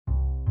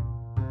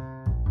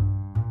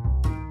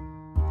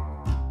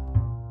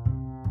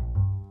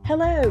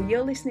Hello,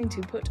 you're listening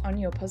to Put On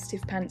Your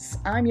Positive Pants.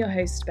 I'm your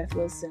host, Beth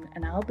Wilson,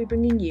 and I'll be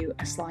bringing you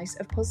a slice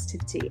of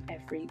positivity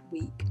every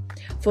week.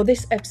 For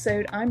this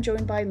episode, I'm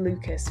joined by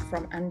Lucas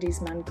from Andy's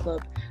Man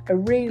Club, a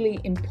really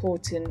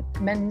important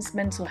men's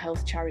mental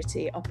health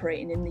charity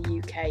operating in the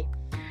UK.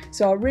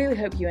 So I really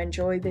hope you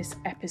enjoy this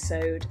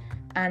episode,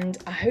 and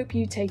I hope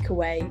you take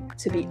away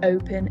to be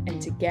open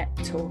and to get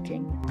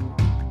talking.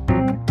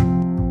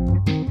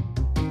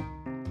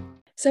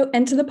 So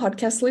enter the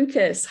podcast,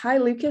 Lucas. Hi,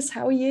 Lucas.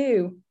 How are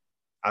you?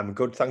 I'm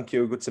good, thank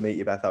you. Good to meet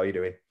you, Beth. How are you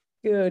doing?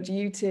 Good,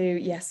 you too.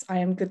 Yes, I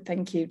am good,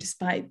 thank you,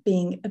 despite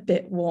being a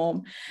bit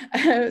warm.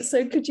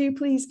 So could you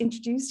please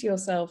introduce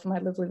yourself, my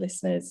lovely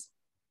listeners?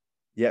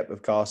 Yep,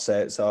 of course.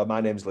 So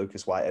my name's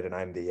Lucas Whitehead and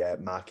I'm the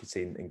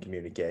Marketing and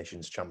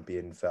Communications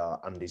Champion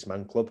for Andy's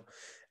Man Club.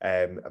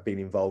 I've been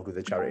involved with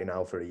the charity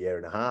now for a year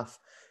and a half,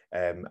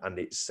 and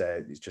it's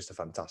just a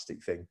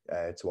fantastic thing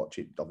to watch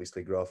it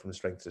obviously grow from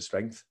strength to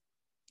strength.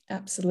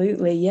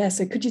 Absolutely, yeah.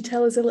 So could you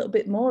tell us a little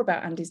bit more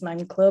about Andy's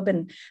Man Club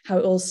and how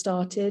it all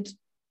started?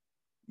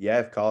 Yeah,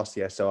 of course.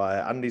 Yeah, so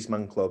Andy's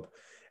Man Club,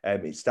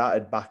 it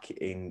started back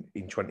in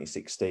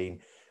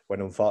 2016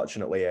 when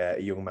unfortunately a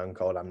young man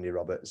called Andy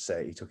Roberts,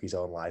 he took his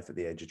own life at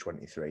the age of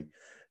 23.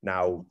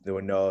 Now, there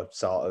were no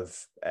sort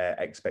of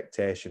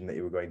expectation that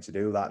he was going to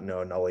do that,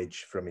 no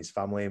knowledge from his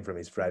family and from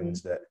his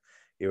friends that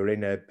he were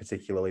in a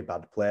particularly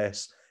bad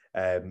place.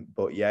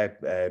 But yeah,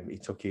 he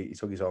took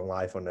his own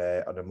life on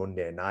a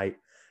Monday night.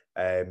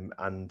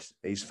 And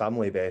his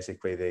family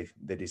basically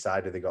they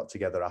decided they got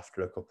together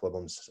after a couple of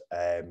months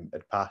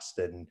had passed,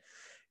 and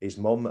his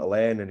mum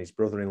Elaine and his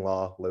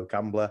brother-in-law Luke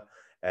Ambler,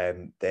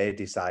 they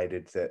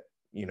decided that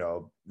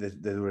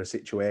there was a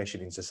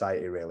situation in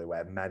society really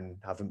where men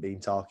haven't been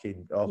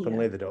talking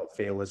openly. They don't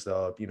feel as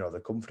though they're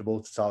comfortable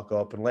to talk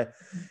openly,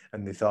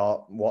 and they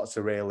thought, what's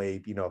a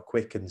really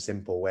quick and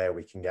simple way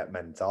we can get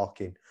men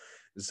talking?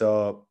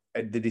 So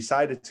they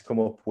decided to come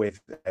up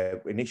with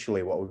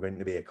initially what was going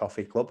to be a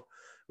coffee club,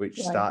 which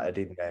started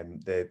in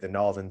the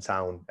northern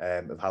town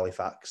of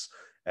Halifax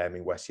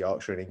in West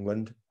Yorkshire in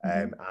England.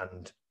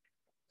 And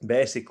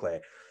basically,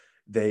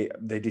 they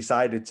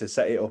decided to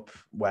set it up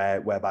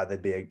whereby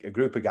there'd be a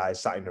group of guys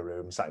sat in a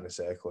room, sat in a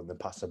circle, and then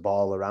pass a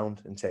ball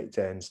around and take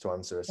turns to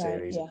answer a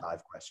series of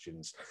 5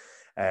 questions.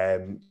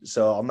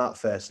 So on that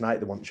first night,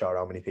 they weren't sure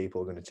how many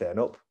people were going to turn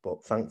up,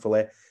 but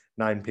thankfully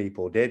 9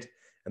 people did.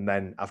 And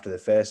then after the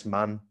first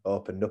man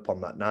opened up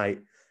on that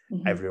night,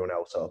 everyone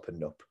else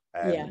opened up.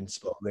 And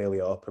spoke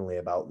really openly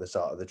about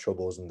the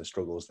troubles and the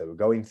struggles they were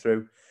going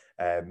through.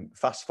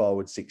 Fast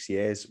forward 6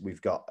 years,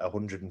 we've got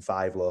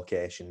 105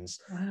 locations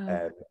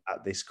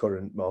at this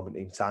current moment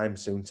in time,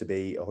 soon to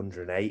be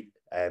 108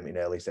 in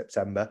early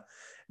September.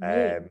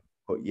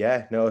 But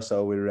yeah, no,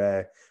 so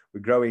we're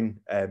growing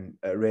at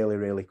a really,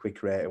 really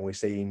quick rate, and we're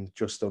seeing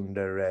just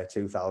under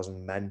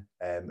 2,000 men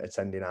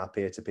attending our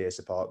peer-to-peer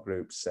support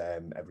groups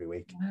every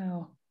week.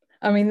 Wow.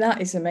 I mean, that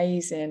is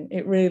amazing.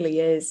 It really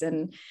is.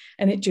 And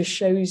it just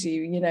shows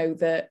you,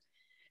 that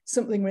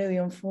something really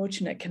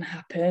unfortunate can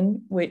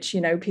happen, which,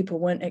 people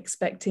weren't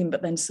expecting,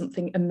 but then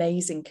something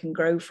amazing can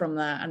grow from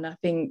that. And I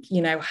think,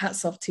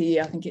 hats off to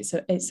you. I think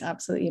it's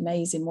absolutely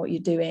amazing what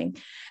you're doing.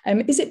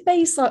 Is it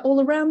based like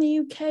all around the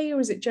UK, or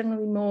is it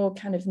generally more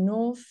kind of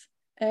north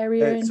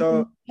area in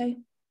the UK?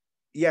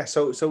 Yeah,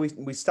 so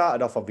we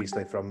started off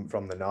obviously from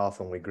the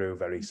north, and we grew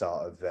very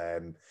sort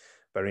of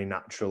very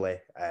naturally.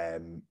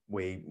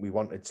 We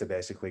wanted to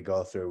basically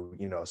go through,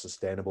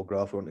 sustainable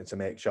growth. We wanted to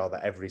make sure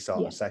that every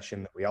sort of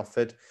session that we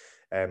offered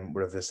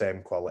were of the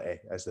same quality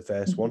as the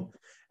first one.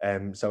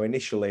 So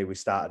initially we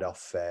started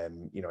off,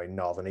 in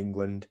Northern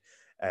England.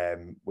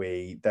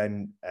 We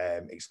then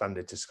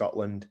expanded to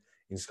Scotland.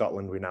 In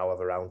Scotland, we now have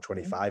around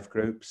 25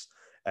 groups.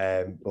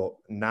 But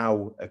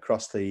now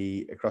across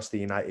the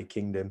United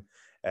Kingdom,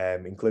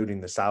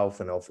 including the south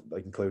and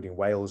including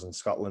Wales and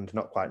Scotland,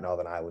 not quite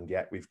Northern Ireland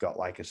yet. We've got,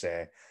 like I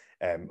say,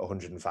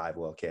 105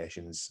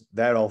 locations.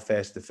 They're all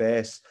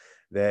face-to-face.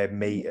 They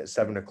meet at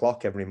 7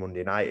 o'clock every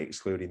Monday night,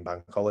 excluding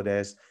bank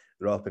holidays.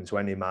 They're open to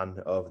any man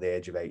over the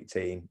age of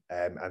 18,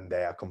 and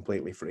they are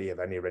completely free of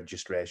any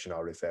registration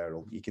or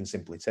referral. You can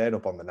simply turn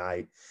up on the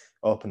night,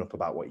 open up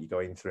about what you're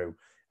going through,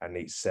 and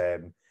it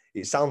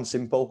sounds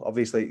simple.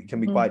 Obviously, it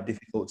can be quite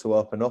difficult to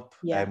open up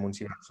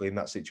once you're actually in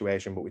that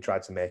situation, but we try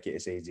to make it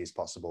as easy as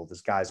possible.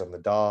 There's guys on the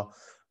door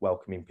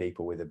welcoming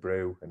people with a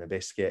brew and a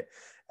biscuit.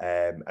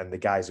 And the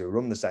guys who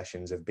run the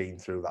sessions have been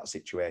through that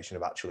situation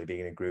of actually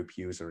being a group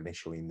user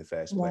initially in the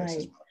first place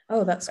as well.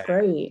 Oh, that's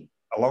great.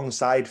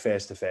 Alongside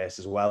face-to-face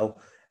as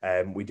well,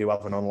 we do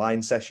have an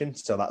online session,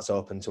 so that's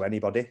open to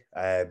anybody.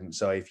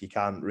 So if you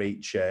can't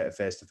reach a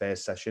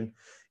face-to-face session,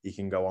 you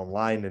can go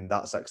online, and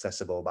that's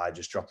accessible by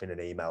just dropping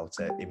an email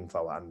to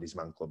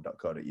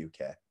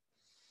info@andysmanclub.co.uk.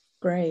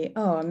 Great.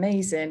 Oh,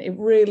 amazing. It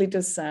really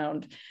does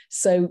sound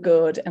so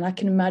good. And I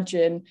can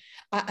imagine,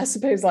 I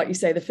suppose, like you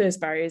say, the first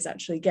barrier is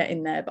actually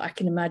getting there, but I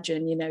can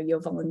imagine, your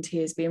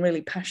volunteers being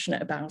really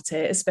passionate about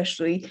it,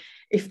 especially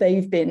if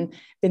they've been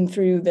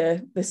through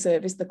the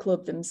service, the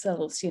club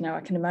themselves. I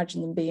can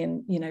imagine them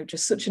being,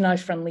 just such a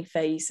nice, friendly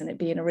face and it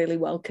being a really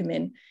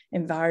welcoming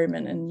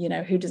environment. And,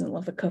 who doesn't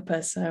love a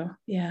cuppa? So,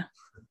 yeah.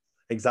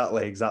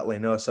 Exactly.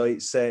 No, so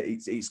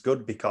it's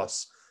good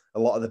because a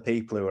lot of the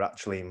people who are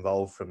actually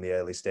involved from the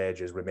early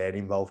stages remain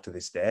involved to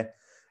this day.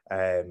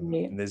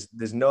 Right. And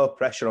there's no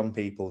pressure on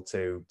people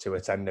to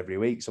attend every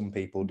week. Some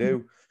people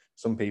do.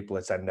 Some people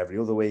attend every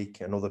other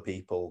week, and other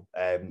people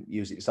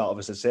use it sort of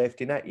as a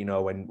safety net.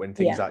 When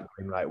things Yeah. aren't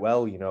going right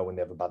well, when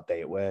they have a bad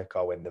day at work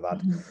or when they've had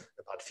Mhm.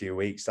 a bad few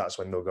weeks, that's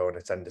when they'll go and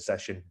attend a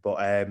session. But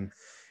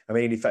I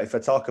mean, if I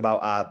talk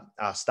about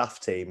our staff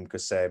team,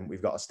 because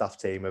we've got a staff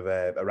team of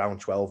around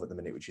 12 at the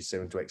minute, which is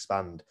soon to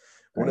expand.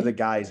 One of the Great.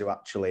 guys who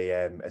actually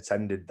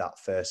attended that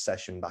first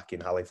session back in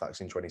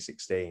Halifax in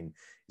 2016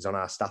 is on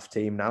our staff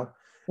team now.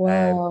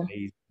 And Wow.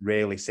 he's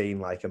really seen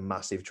like a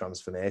massive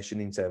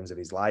transformation in terms of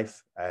his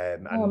life. How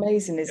And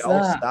amazing it is all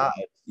that?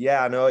 started,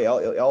 yeah, I know,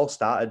 it all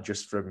started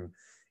just from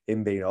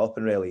him being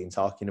open really and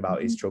talking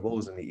about his Mhm.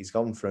 troubles. And he's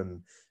gone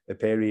from a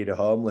period of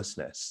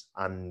homelessness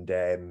and,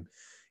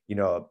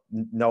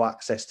 no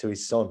access to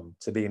his son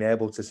to being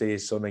able to see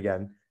his son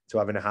again, to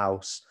having a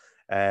house.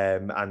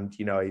 And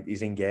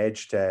he's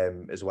engaged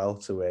as well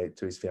to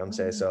his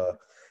fiancée. Oh. So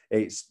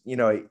it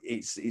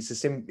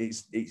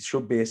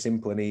should be a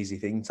simple and easy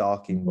thing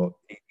talking, but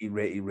Mhm.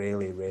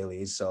 it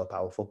really is so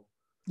powerful.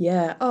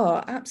 Yeah.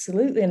 Oh,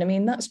 absolutely. And I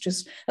mean, that's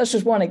just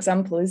one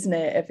example, isn't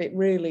it, of it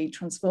really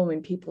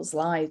transforming people's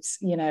lives,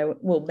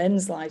 well,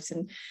 men's lives.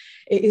 And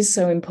it is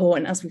so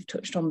important, as we've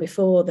touched on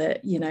before,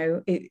 that,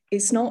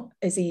 it's not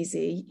as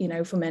easy,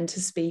 for men to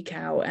speak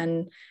out.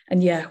 And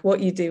yeah,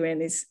 what you're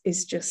doing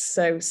is just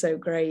so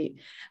great.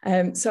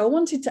 So I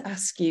wanted to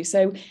ask you,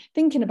 so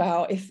thinking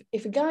about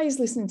if a guy is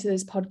listening to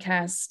this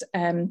podcast,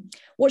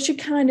 what's your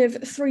kind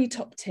of 3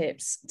 top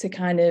tips to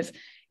kind of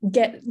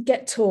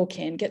get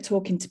talking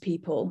to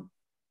people?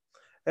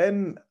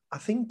 I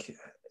think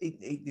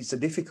it's a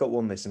difficult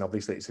one, this, and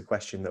obviously it's a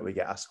question that we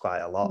get asked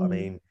quite a lot. I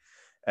mean,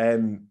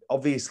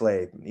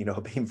 obviously,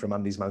 being from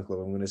Andy's Man Club,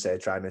 I'm going to say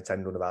try and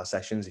attend one of our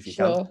sessions if you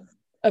can, Sure,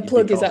 a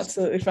plug is because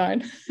absolutely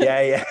fine.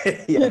 yeah.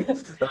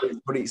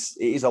 But it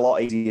is a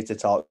lot easier to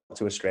talk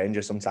to a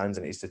stranger sometimes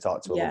than it is to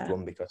talk to a loved Yeah.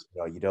 one, because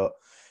you don't.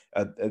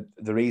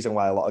 The reason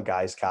why a lot of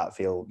guys can't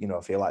feel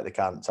like they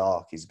can't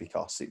talk is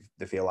because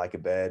they feel like a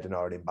burden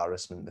or an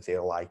embarrassment. They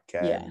feel like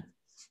Yeah.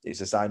 it's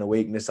a sign of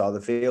weakness, or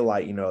they feel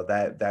like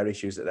their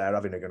issues that they're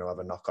having are going to have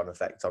a knock-on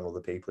effect on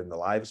other people in their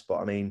lives. But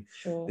I mean,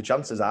 the Sure.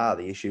 chances are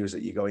the issues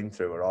that you're going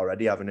through are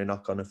already having a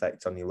knock-on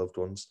effect on your loved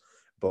ones.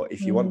 But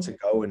if you want to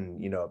go and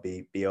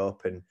be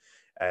open,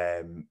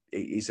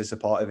 it's a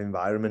supportive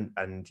environment,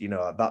 and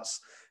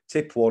that's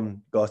tip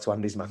 1: go to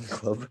Andy's Man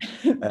Club.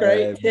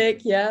 Great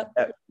tick. Yeah.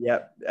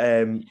 Yeah.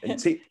 And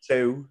tip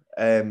 2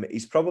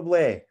 is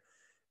probably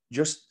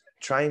just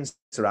try and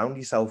surround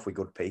yourself with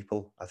good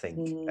people, I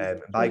think.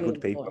 And by Really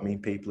good people, I important.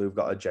 mean people who've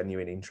got a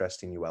genuine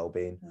interest in your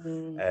well-being.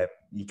 Mm.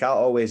 You can't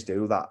always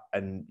do that.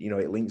 And,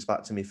 it links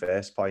back to my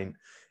first point.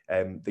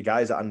 The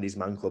guys at Andy's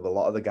Man Club, a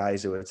lot of the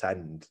guys who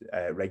attend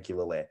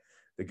regularly,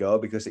 they go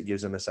because it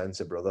gives them a sense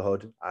of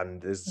brotherhood.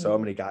 And there's so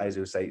many guys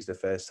who say it's the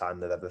first time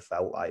they've ever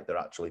felt like they're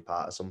actually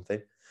part of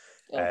something.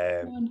 Oh,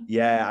 man.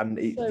 Yeah, and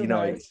So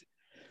right.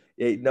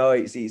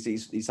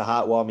 it's a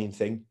heartwarming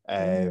thing.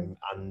 Mm.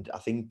 And I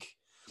think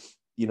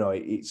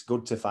it's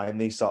good to find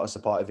these sort of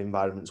supportive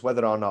environments,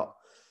 whether or not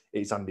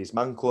it's Andy's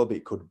Man Club.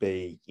 It could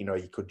be,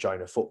 you could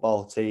join a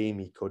football team.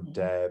 You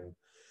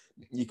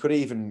could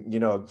even,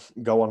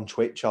 go on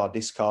Twitch or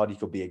Discord. You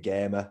could be a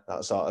gamer,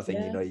 that sort of thing.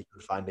 Yeah. You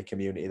could find a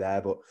community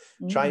there, but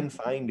try Mm. and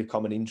find a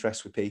common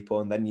interest with people.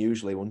 And then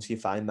usually once you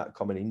find that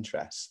common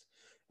interest,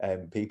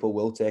 people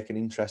will take an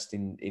interest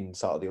in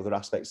sort of the other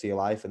aspects of your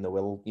life, and they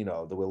will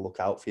look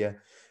out for you.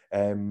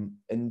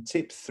 And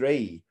tip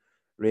 3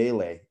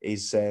 really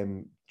is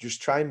just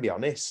try and be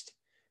honest.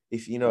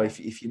 If Yeah.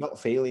 if you're not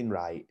feeling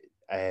right,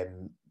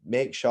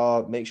 make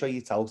sure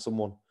you tell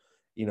someone.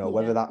 Yeah.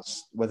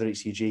 Whether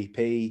it's your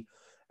GP,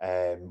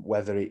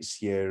 whether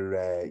it's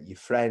your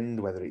friend,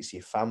 whether it's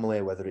your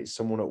family, whether it's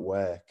someone at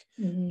work.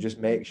 Mhm. Just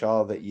make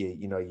sure that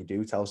you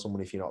do tell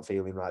someone if you're not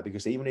feeling right,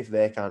 because even if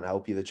they can't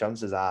help you, the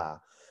chances are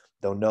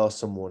they'll know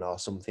someone or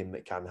something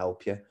that can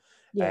help you.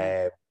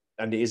 Yeah. Uh,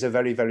 and it is a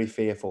very, very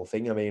fearful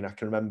thing. I mean, I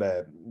can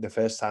remember the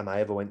first time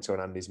I ever went to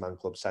an Andy's Man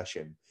Club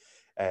session.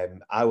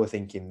 I was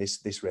thinking,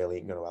 this really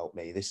ain't going to help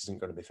me. This isn't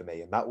going to be for me.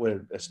 And that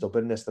were a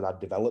stubbornness that I'd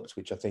developed,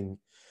 which I think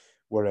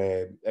were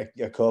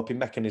a coping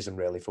mechanism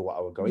really for what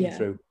I was going Yeah.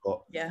 through.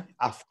 But Yeah.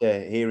 after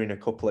hearing a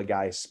couple of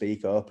guys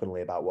speak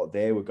openly about what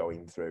they were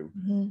going through,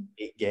 Mhm.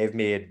 it gave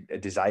me a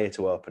desire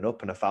to open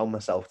up. And I found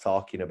myself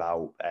talking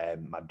about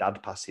my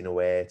dad passing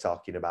away,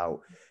 talking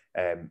about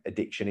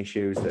addiction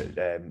issues that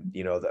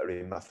that are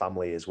in my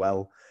family as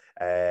well.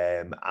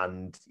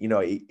 And, you know,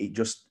 it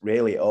just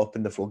really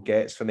opened the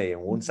floodgates for me.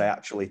 And once I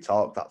actually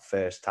talked that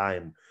first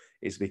time,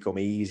 it's become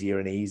easier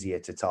and easier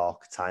to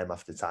talk time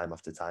after time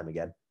after time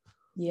again.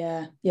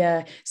 Yeah,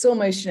 yeah. It's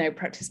almost,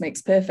 practice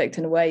makes perfect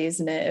in a way,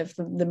 isn't it? If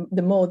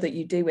the more that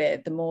you do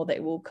it, the more that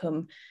it will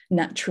come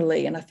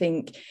naturally. And I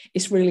think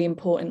it's really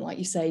important, like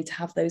you say, to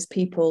have those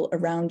people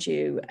around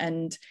you.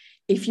 And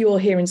if you're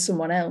hearing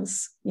someone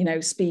else,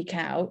 speak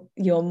out,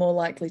 you're more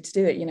likely to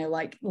do it.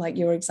 Like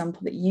your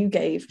example that you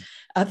gave.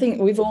 I think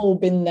we've all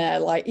been there,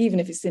 like even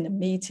if it's in a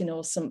meeting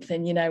or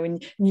something,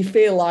 and you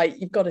feel like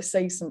you've got to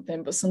say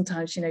something, but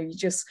sometimes, you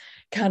just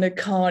kind of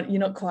can't, you're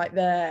not quite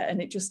there,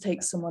 and it just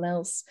takes someone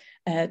else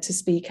to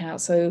speak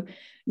out. So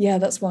yeah,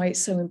 that's why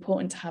it's so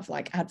important to have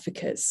like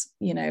advocates,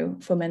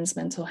 for men's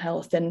mental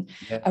health. And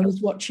I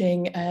was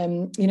watching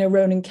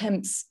Ronan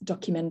Kemp's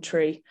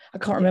documentary. I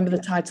can't remember the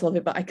title of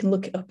it, but I can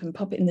look it up and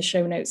pop it in the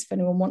show notes if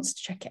anyone wants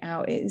to check it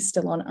out. It is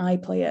still on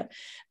iPlayer.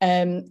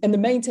 And the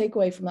main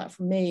takeaway from that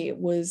for me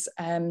was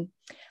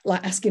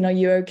like asking, are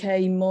you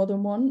okay, more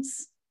than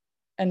once?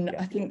 And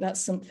I think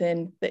that's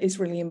something that is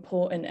really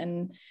important,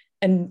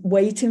 and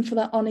waiting for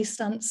that honest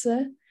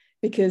answer.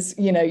 Because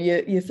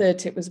your third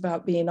tip was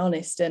about being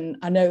honest, and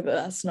I know that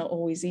that's not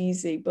always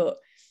easy, but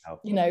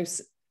I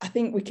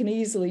think we can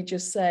easily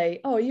just say,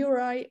 oh, are you all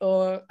right,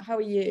 or how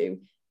are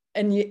you,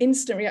 and your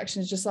instant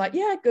reaction is just like,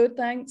 yeah, good,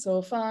 thanks,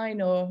 or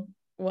fine, or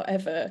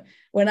whatever,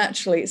 when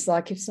actually it's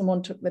like if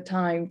someone took the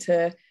time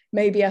to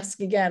maybe ask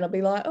again, I'll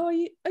be like, oh, are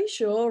you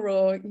sure,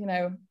 or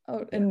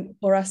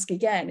or ask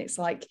again. It's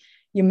like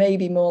you may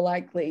be more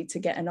likely to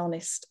get an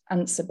honest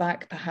answer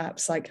back,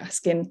 perhaps like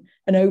asking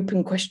an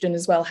open question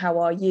as well, how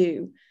are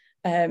you,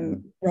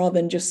 rather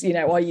than just,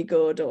 are you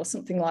good, or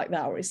something like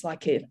that, or it's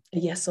like a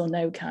yes or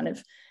no kind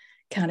of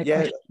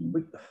question.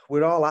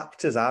 We're all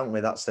actors, aren't we?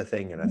 That's the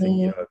thing. And I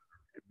think,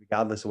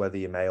 regardless of whether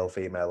you're male,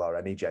 female, or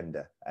any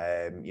gender,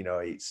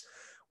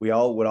 we're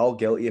all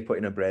guilty of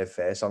putting a brave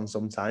face on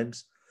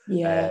sometimes.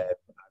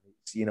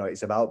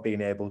 It's about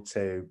being able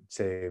to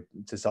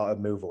sort of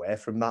move away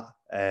from that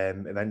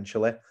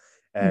eventually,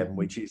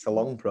 which is a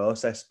long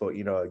process, but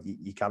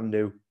you can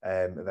do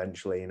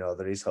eventually.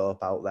 There is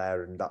hope out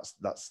there, and that's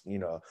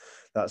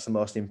the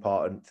most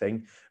important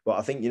thing. But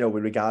I think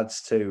with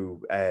regards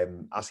to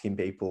asking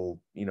people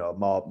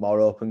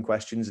more open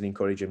questions and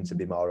encourage them to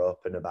be more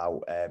open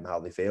about how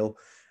they feel,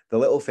 the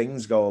little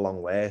things go a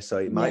long way. So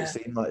it might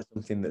seem like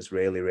something that's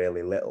really,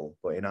 really little,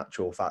 but in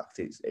actual fact,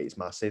 it's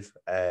massive.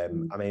 I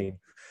mean,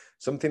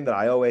 something that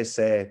I always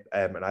say,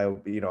 and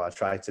I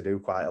try to do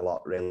quite a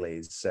lot, really,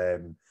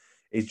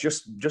 is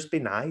just be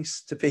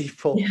nice to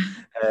people.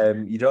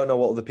 You don't know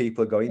what other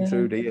people are going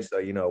through, do you?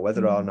 So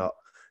whether or not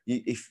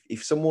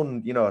if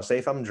someone, say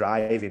if I'm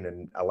driving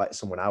and I let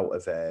someone out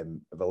of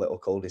a little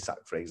cul-de-sac,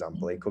 for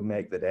example, it could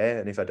make the day.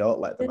 And if I don't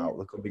let them out,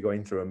 they could be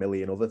going through a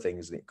million other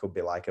things, and it could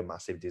be like a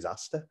massive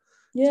disaster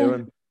to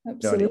them.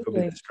 Absolutely. And it could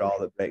be the straw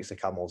that breaks the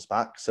camel's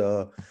back.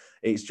 So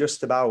it's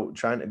just about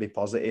trying to be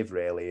positive,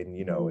 really. And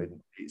and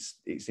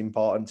it's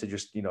important to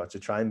just to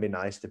try and be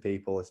nice to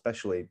people,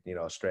 especially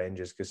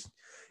strangers, because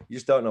you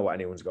just don't know what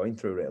anyone's going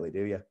through, really,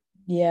 do you?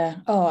 Yeah.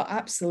 Oh,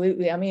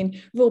 absolutely. I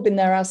mean, we've all been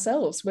there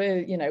ourselves.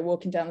 We're,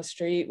 walking down the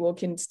street,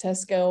 walking to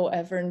Tesco or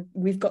whatever, and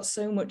we've got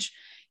so much,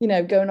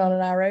 going on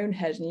in our own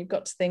head. And you've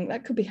got to think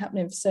that could be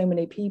happening for so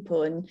many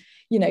people. And,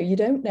 you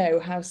don't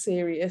know how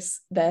serious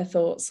their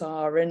thoughts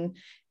are. And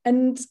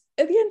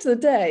at the end of the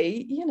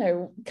day,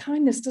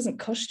 kindness doesn't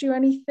cost you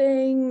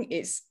anything.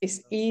 It's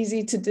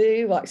easy to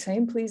do, like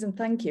saying please and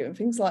thank you and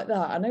things like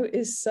that. I know it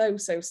is so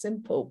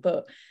simple,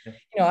 but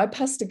I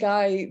passed a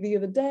guy the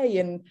other day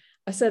and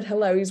I said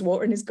hello. He's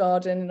watering his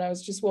garden, and I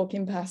was just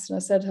walking past, and I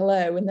said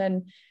hello, and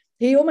then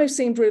he almost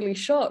seemed really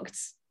shocked,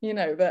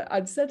 that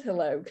I'd said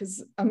hello,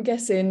 because I'm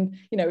guessing,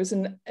 it was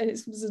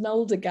an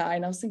older guy,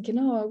 and I was thinking,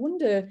 oh, I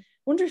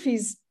wonder if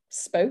he's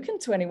spoken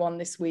to anyone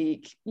this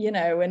week,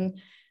 and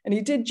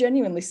he did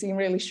genuinely seem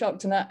really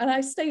shocked, and I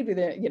stayed with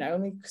it,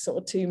 only sort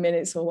of 2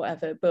 minutes or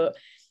whatever, but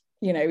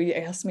he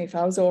asked me if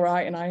I was all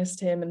right, and I asked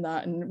him,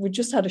 and we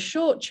just had a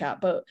short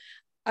chat, but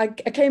I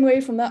came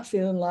away from that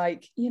feeling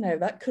like,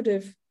 that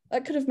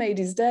could have made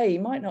his day. He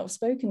might not have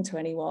spoken to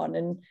anyone,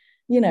 and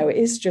it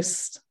is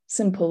just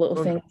simple little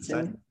 100%. things.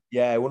 And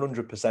yeah,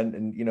 100%.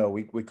 And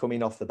we're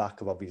coming off the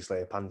back of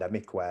obviously a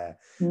pandemic where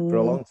for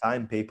a long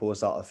time people were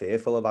sort of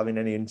fearful of having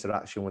any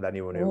interaction with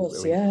anyone who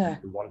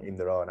wanted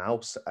their own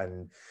house,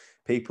 and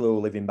people who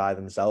were living by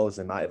themselves,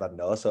 they might have had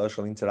no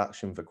social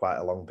interaction for quite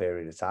a long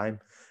period of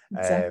time.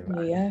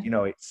 Exactly.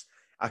 It's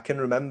I can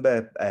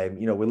remember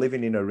we're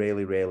living in a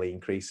really, really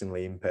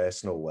increasingly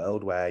impersonal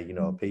world where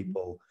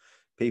people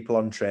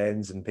on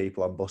trains and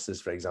people on buses,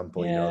 for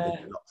example,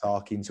 they're not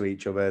talking to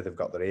each other. They've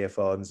got their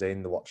earphones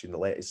in. They're watching the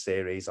latest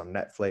series on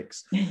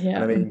Netflix. And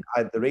I mean,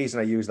 the reason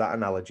I use that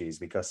analogy is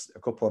because a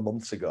couple of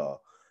months ago,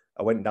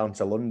 I went down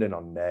to London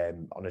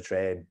on a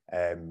train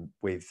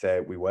with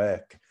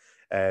work,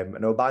 and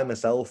I was by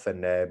myself.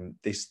 And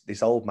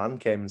this old man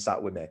came and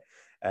sat with me,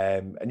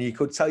 And you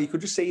could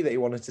just see that he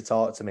wanted to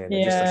talk to me. And I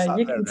Yeah, sat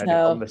you there can and had a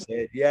tell.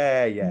 conversation.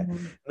 Yeah.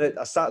 Mhm. And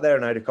I sat there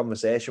and I had a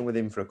conversation with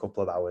him for a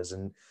couple of hours.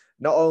 And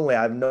not only,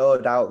 I've no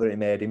doubt that it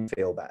made him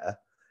feel better,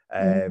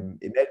 Mhm.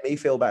 it made me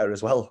feel better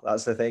as well.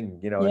 That's the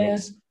thing, and Yeah.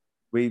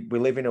 we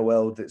live in a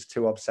world that's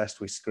too obsessed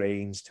with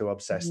screens, too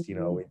obsessed,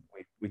 Mhm.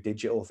 with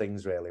digital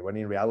things, really. When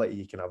in reality,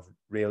 you can have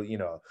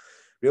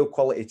real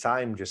quality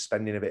time, just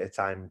spending a bit of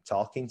time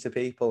talking to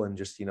people and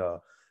just,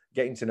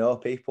 getting to know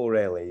people,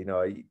 really,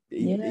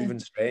 Yeah. even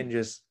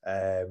strangers.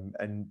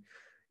 And,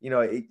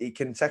 it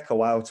can take a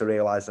while to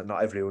realize that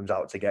not everyone's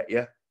out to get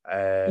you.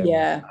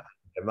 Yeah.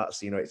 And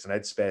that's, it's an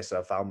headspace that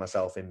I've found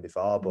myself in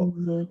before. But,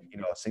 Mhm.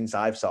 since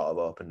I've sort of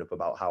opened up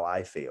about how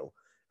I feel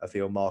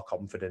more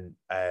confident,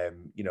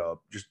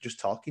 just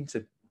talking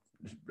to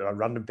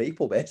random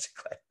people,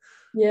 basically.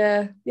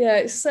 Yeah, yeah,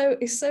 it's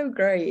so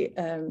great.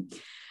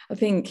 I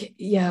think,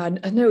 yeah,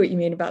 I know what you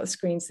mean about the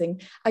screens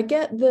thing. I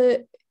get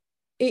that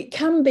it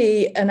can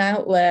be an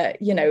outlet,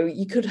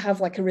 you could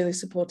have like a really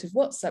supportive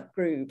WhatsApp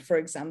group, for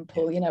Yeah.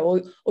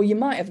 example, or you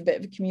might have a bit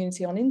of a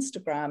community on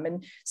Instagram.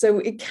 And so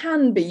it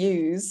can be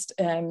used,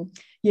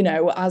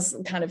 as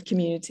kind of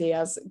community,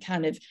 as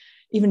kind of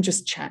even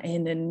just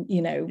chatting and,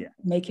 Yeah.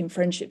 making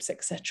friendships,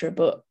 etc.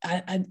 But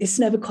it's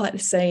never quite the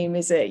same,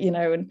 is it?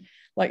 And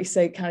like you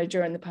say, kind of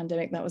during the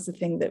pandemic, that was the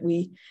thing that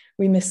we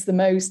missed the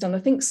most. And I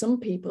think some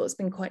people, it's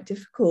been quite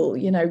difficult,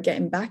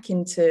 getting back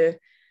into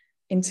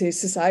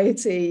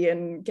society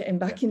and getting Yeah.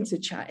 back into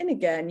chatting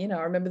again.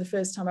 I remember the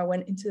first time I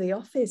went into the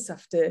office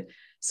after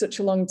such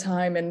a long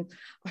time, and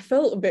I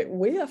felt a bit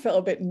weird. I felt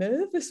a bit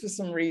nervous for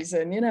some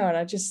reason, and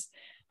I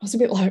was a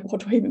bit like,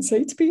 what do I even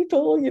say to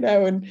people,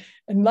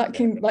 and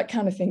that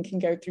kind of thing can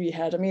go through your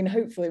head. I mean,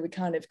 hopefully we're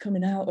kind of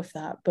coming out of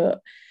that, but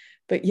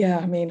yeah,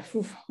 I mean,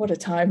 what a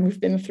time we've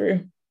been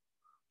through.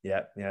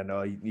 Yeah,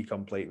 no, you're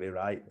completely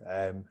right.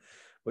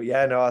 But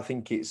yeah, no, I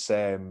think it's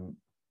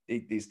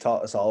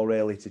taught us all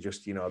really to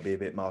just, be a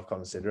bit more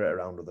considerate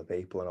around other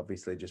people, and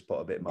obviously just put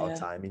a bit more Yeah.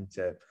 time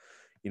into,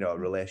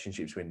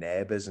 relationships with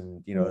neighbours,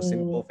 and,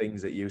 simple Mm.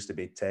 things that used to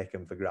be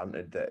taken for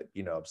granted that,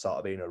 have sort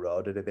of been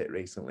eroded a bit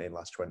recently in the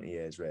last 20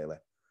 years, really.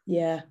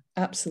 Yeah,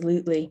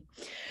 absolutely.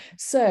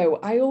 So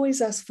I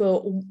always ask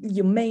for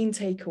your main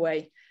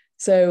takeaway.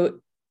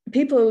 So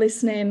people are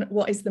listening.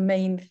 What is the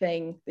main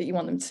thing that you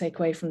want them to take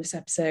away from this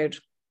episode?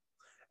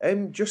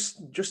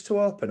 Just to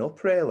open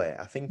up, really.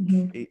 I think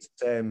Mhm. it's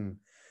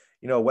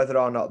whether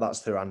or not that's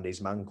through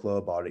Andy's Man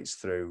Club or it's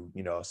through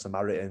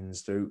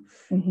Samaritans, through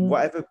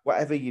Mhm.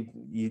 whatever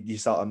you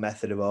sort of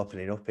method of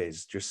opening up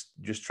is,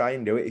 just try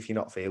and do it if you're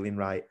not feeling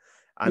right.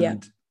 Yeah,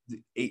 And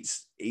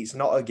it's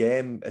not a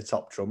game of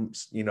top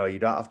trumps. You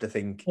don't have to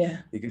think,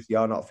 yeah. because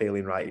you're not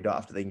feeling right, you don't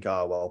have to think,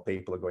 oh well,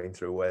 people are going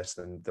through worse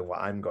than what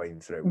I'm going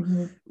through.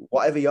 Mhm.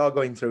 Whatever you're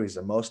going through is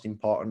the most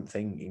important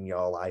thing in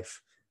your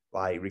life.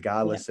 Like, Yeah,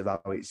 regardless of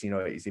how it's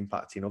it's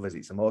impacting others,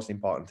 it's the most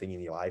important thing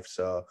in your life.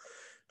 So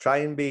try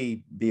and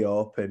be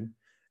open.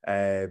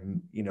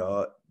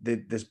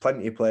 There's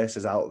plenty of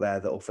places out there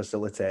that will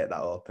facilitate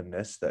that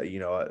openness, that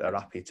are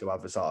happy to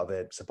have a sort of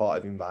a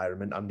supportive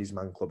environment. Andy's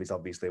Man Club is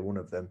obviously one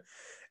of them.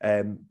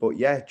 But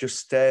yeah,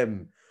 just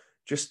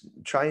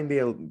try and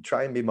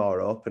be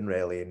more open,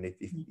 really. And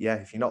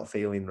if you're not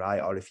feeling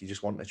right, or if you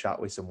just want to chat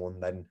with someone,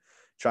 then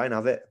try and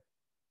have it.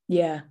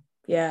 yeah,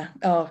 yeah.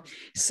 Oh,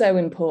 so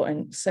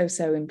important,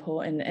 so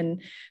important.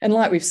 And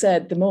like we've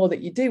said, the more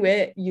that you do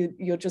it,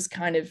 you're just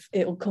kind of,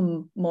 it'll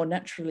come more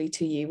naturally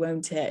to you,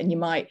 won't it? And you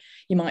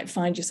might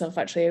find yourself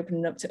actually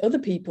opening up to other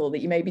people that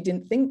you maybe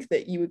didn't think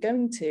that you were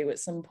going to at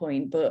some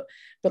point. But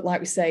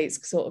like we say,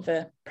 it's sort of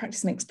a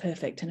practice makes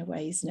perfect in a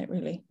way, isn't it?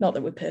 Really, not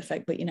that we're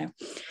perfect, but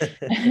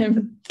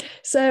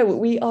So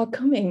we are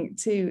coming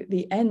to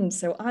the end.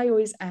 So I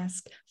always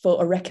ask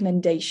for a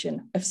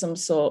recommendation of some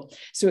sort.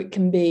 So it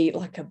can be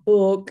like a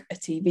book, a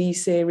TV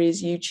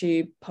series,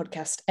 YouTube,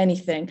 podcast,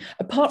 anything,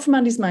 apart from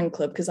Andy's Man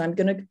Club, because I'm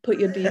going to put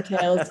your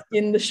details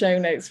in the show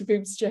notes for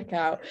people to check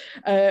out.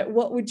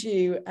 What would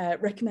you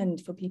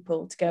recommend for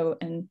people to go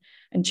and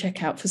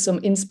check out for some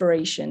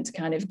inspiration to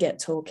kind of get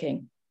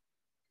talking?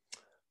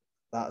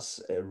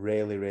 That's a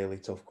really, really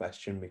tough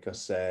question,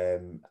 because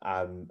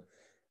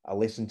I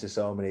listen to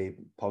so many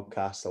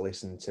podcasts. I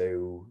listen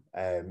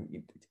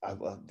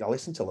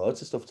to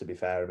loads of stuff, to be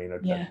fair. I mean, I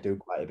Yeah, do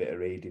quite a bit of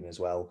reading as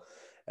well.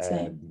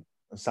 same.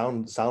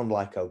 Sound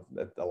like a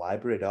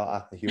library, don't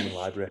I? A human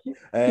library.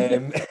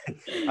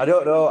 I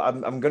don't know.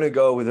 I'm going to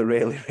go with a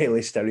really, really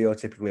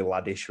stereotypically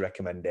laddish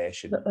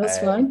recommendation. That's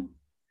fine.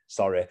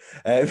 Sorry.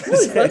 No,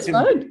 that's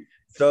fine.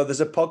 So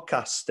there's a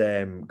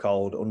podcast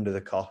called Under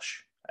the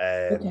Cosh,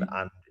 Okay.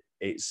 and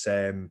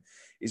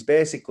it's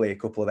basically a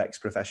couple of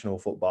ex-professional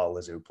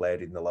footballers who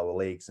played in the lower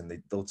leagues, and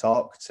they'll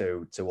talk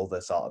to other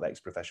sort of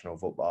ex-professional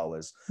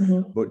footballers.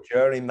 Mm-hmm. But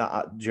during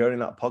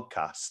that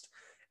podcast,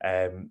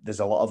 there's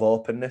a lot of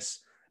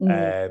openness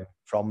Mm.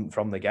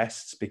 from the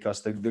guests,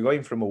 because they're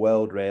going from a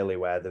world really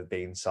where they've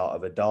been sort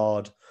of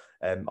adored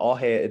or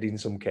hated in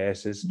some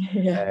cases,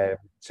 Yeah.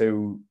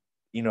 to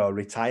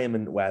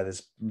retirement where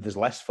there's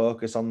less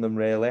focus on them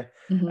really.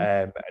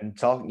 Mhm. And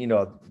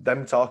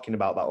them talking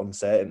about that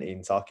uncertainty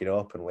and talking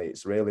openly,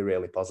 it's really,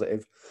 really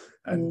positive.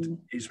 And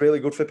it's really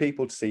good for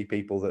people to see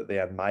people that they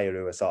admire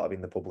who are sort of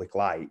in the public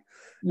light.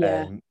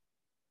 Yeah.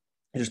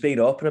 Just being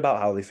open about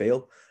how they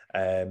feel.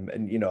 And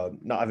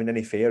not having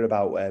any fear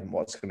about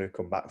what's going to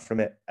come back from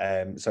it.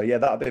 So yeah,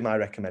 that'd be my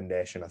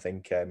recommendation, I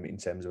think, in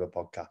terms of a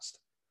podcast.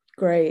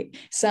 Great.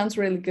 Sounds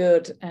really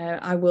good.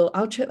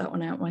 I'll check that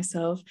one out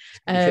myself.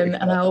 And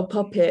I'll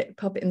pop it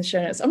in the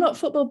show notes. I'm not a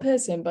football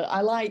person, but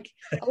I like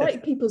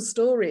people's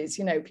stories,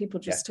 people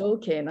just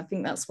talking. I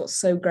think that's what's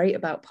so great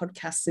about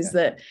podcasts is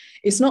that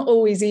it's not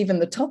always even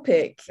the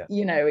topic,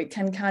 it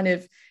can kind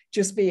of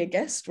just be a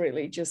guest,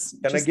 really. Can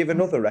I give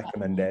another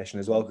recommendation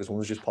as well? Because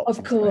one's just popped.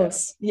 Of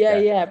course.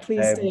 Yeah,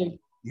 please do.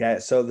 Yeah,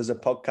 so there's a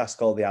podcast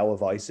called the Our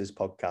Voices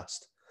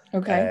podcast.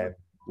 Okay.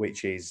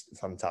 Which is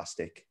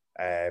fantastic.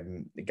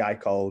 The guy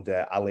called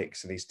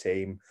Alex and his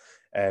team,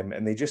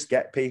 and they just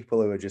get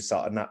people who are just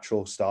sort of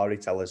natural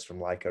storytellers from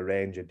like a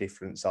range of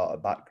different sort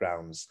of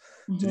backgrounds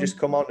to just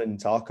come on and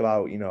talk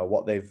about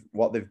what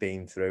they've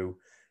been through,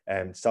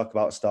 to talk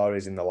about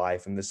stories in their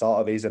life, and the sort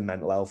of is a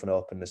mental health and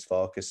openness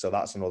focus. So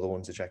that's another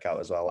one to check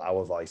out as well.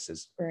 Our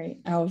Voices. Great.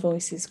 Our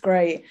Voices.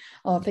 Great.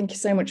 Oh, thank you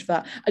so much for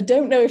that. I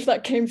don't know if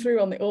that came through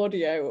on the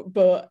audio,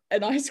 but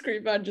an ice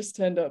cream van just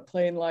turned up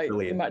playing like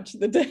Brilliant. The match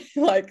of the day,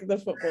 like the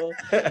football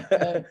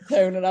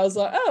tone, and I was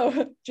like,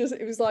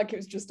 it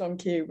was just on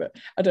cue. But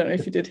I don't know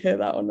if you did hear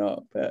that or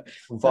not. But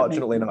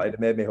unfortunately not. It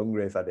made me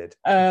hungry if I did.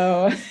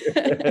 Oh.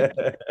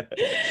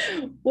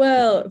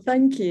 Well,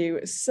 thank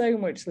you so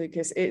much,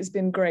 Lucas. It's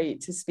been great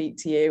to speak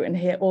to you and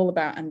hear all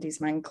about Andy's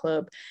Man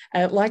Club.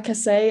 Like I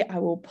say, I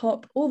will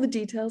pop all the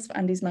details for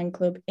Andy's Man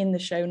Club in the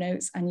show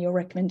notes and your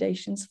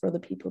recommendations for other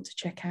people to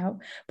check out.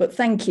 But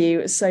thank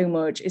you so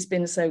much. It's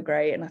been so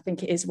great. And I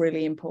think it is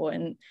really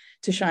important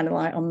to shine a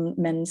light on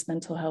men's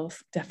mental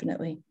health,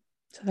 definitely.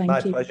 So thank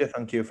you. My pleasure.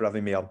 Thank you for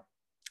having me on.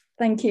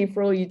 Thank you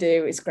for all you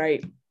do. It's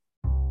great.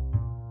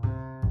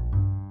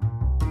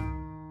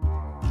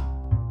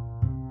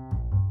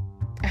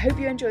 I hope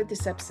you enjoyed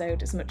this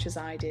episode as much as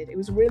I did. It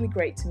was really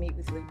great to meet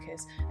with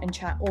Lucas and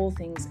chat all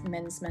things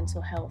men's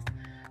mental health.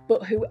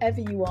 But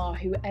whoever you are,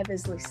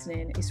 whoever's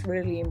listening, it's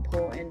really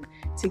important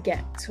to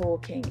get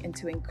talking and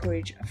to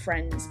encourage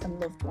friends and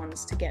loved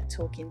ones to get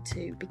talking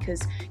too,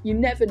 because you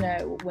never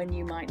know when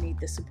you might need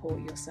the support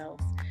yourself.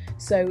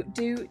 So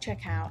do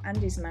check out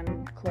Andy's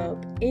Man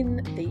Club in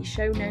the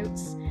show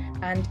notes.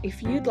 And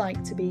if you'd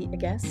like to be a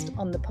guest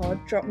on the pod,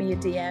 drop me a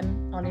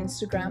DM on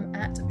Instagram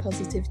at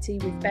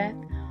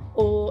positivitywithbeth,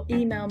 or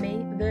email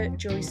me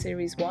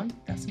thejoyseries1,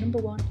 that's number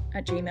 1,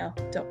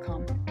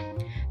 @gmail.com.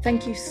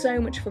 Thank you so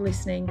much for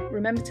listening.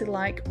 Remember to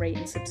like, rate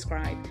and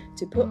subscribe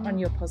to put on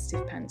your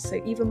positive pants so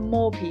even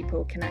more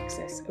people can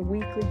access a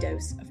weekly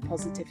dose of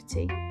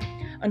positivity.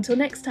 Until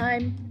next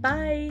time,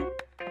 bye!